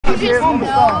just humble.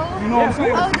 know. You know what I'm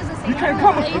saying? Oh, does it say you can't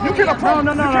come. You can approach.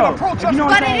 No. You can approach us. You know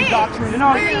what I'm saying? Doctrine. You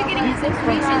know, where are you getting this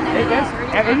information?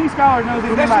 Any scholar knows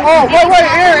this. Oh, wait,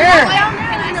 Aaron.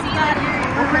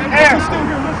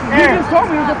 You just told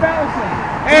me it was a fallacy.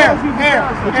 Aaron.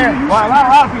 Well, a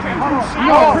lot of people.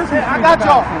 I got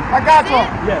y'all.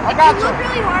 Yeah. I got you. Look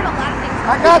really hard. A lot of things.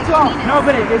 I got y'all. No,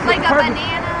 but it's like a perfect.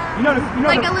 banana. You know,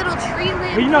 like a little tree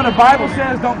limb. You know the Bible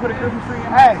says don't put a Christmas tree in.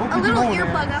 Hey. A little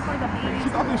earplug up like a baby.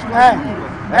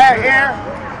 Hey, Aaron.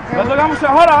 But look, I'm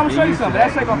gonna show you something.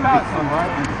 That's shaped like a something, right?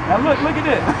 Now look at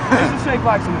this. This is shaped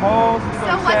like some balls.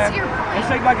 So what's your point? It's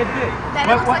shaped like a dick. That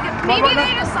it looks like a, maybe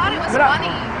they just thought it was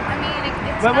funny. I mean,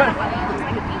 it's not funny. It looks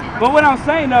like a penis. But what I'm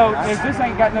saying though is this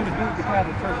ain't got nothing to do with the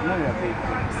Catholic Church. None of that.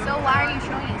 So why are you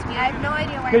showing it to me? I have no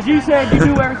idea why. Because you said you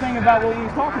knew everything about what we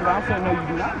was talking about. I'm saying no, you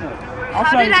do not know.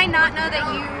 How did I not know that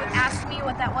you asked me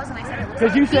what that was and I said it looked like a penis?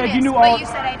 Because you said you knew all. But you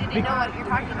said I didn't know what you're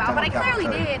talking about. But I clearly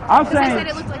did. I'm I saying said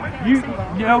it looked like a penis.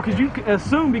 you know, because you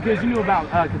assume because you knew about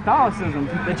Catholicism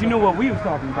that you knew what we was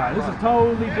talking about. This is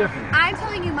totally different. I'm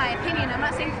telling you my opinion. I'm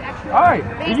not saying it's actually. All right.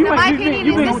 My opinion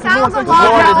is this sounds a lot. The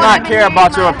Lord does not care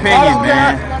about your opinion,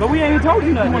 man. But we ain't even told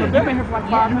you nothing. We've been here for like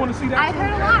 5 minutes. You want to see that? I've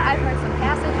heard a lot. I've heard some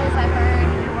passages. I've heard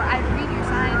I read your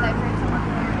signs. I've heard someone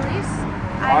from your beliefs.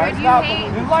 I heard you hate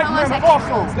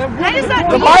homosexuals. The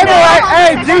Bible,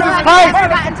 hey,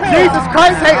 Jesus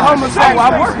Christ hate homosexuals.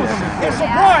 I work with them. It's a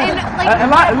crime. A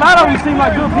lot of them seem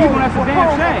like good people, and that's a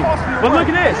damn shame. But look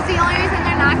at this. The only reason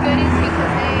they're not good is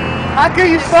because they. I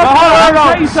give you something. I'll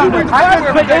tell you something.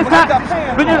 But it's not.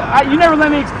 But you never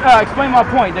let me explain my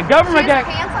point. The government got.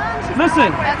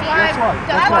 Listen.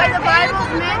 That's why the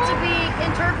Bible's meant to be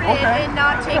interpreted and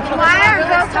not taken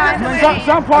literally.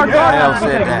 Some parts are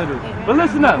taken literally. But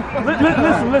listen up.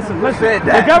 Listen.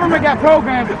 The government got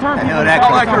programs to turn people into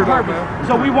on purpose,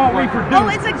 so we won't reproduce. Oh,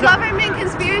 it's a government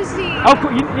conspiracy. Oh,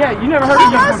 yeah, you never heard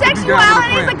of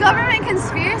homosexuality is a government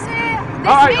conspiracy? This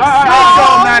makes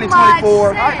so much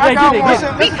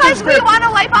sense. Because we want to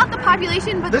wipe out the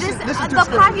population, but the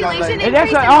population increase in the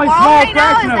world right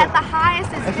now is at the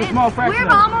highest it's been. We've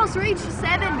almost reached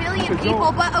 7 billion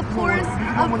people, but of course.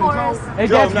 That's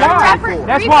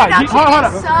why. Hold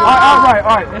on. All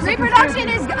right. Reproduction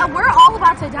is, we're all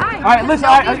about to die. All right, listen.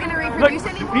 Nobody's going to reproduce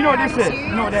anymore. You know what this is?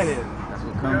 You know what that is?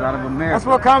 Comes out of America. That's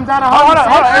what comes out of hold on.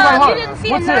 You didn't see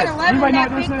a 9/11,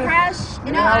 that big crash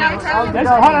in downtown.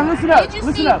 Hold on, listen up.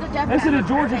 This is the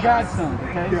Georgia Godson,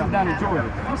 okay? This is down in Georgia,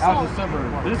 out in the suburbs.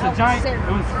 But it's a giant, it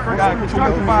was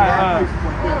constructed by, it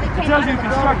tells you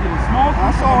constructed a small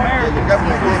group of Americans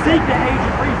to seek the age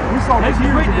of reason. This is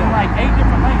written in like 8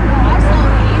 different languages.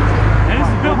 And this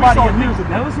is built by the elite.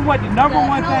 Now this is what the number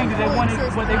one thing that they want to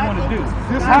do.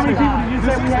 How many people did you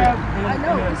say we have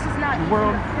in the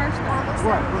world?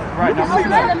 Right. Now,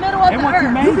 they want to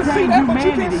maintain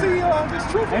humanity.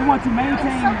 They want to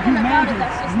maintain humanity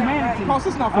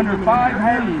under 5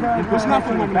 million in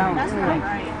perpetual balance.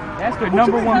 That's their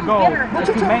number one goal, is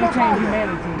to maintain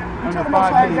humanity under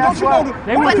 5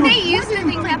 million. But they used to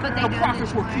think that, but they don't.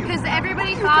 Because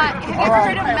everybody thought, have you ever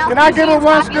heard of Malthus's Can I give it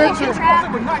one population scripture?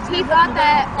 trap? He thought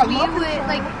that we would,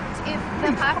 like, if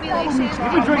the population...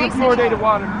 You've been drinking fluoridated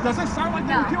water. Does it sound like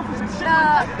they kill for some shit?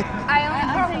 I only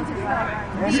think it's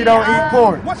And she don't eat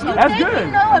pork. That's good.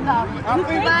 You know about it.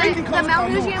 The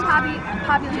Malthusian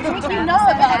population you know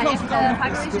about it. If the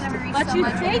population ever reached but you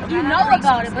think you know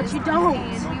about it, but you don't.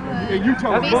 You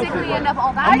tell me. Basically end up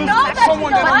all that. I know that you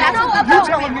know. I know about you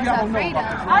telling me I don't know about it.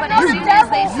 I know the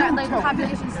devil. The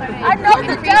population started I know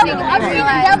the devil. I've seen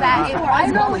the devil that before. I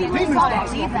know he was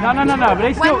on. No. But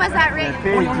they still. When was that written?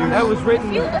 That was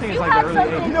written. I think it's like the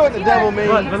early 80s. You know what the devil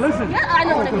means? But listen. Yeah, I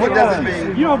know what the devil What does it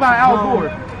mean? You know about Al Gore?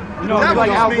 You know, like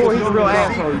Al Gore, he's a real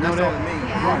asshole. You know that?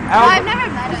 I've never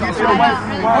met him.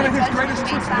 One of his greatest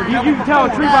tricks is the You can tell a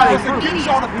tree by its fruit. He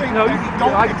saw the thing.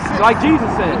 Like Jesus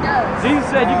said. Jesus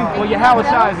said you can. Well, Yahweh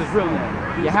Shai is his real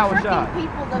name. Yahweh Shai.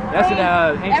 That's in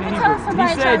ancient Hebrew. He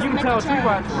said you can tell a tree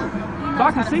by its fruit. So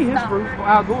I can see his fruit,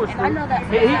 Al Gore's fruit.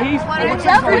 He's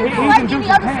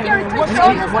inducing panic.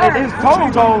 His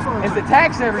total goal is to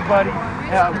tax everybody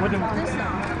with them.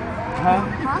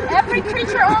 Every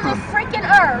creature on this freaking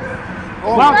earth.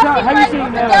 Well, have you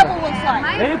seen the devil was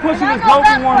like? They ain't pushing this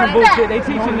global warming bullshit. They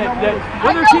teaching that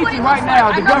what they're teaching right now,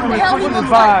 the government's pushing this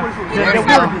vibe that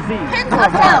we're a disease.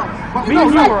 Me and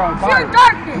you are on fire.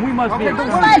 And we must be a disease.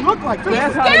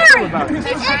 That's how they feel about it. He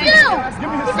said you.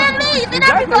 He said me. Then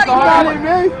everybody. I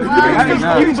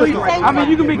mean,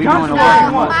 you can be comfortable if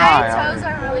you want. My toes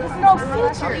are really no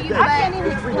future. I can't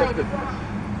even explain it.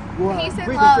 Peace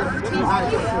and love.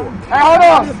 Hey, hold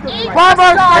on.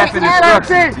 Proverbs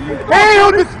 16:13. He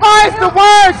who despises the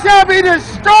word shall be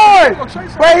destroyed,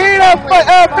 but he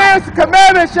that fears the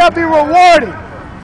commandment shall be rewarded.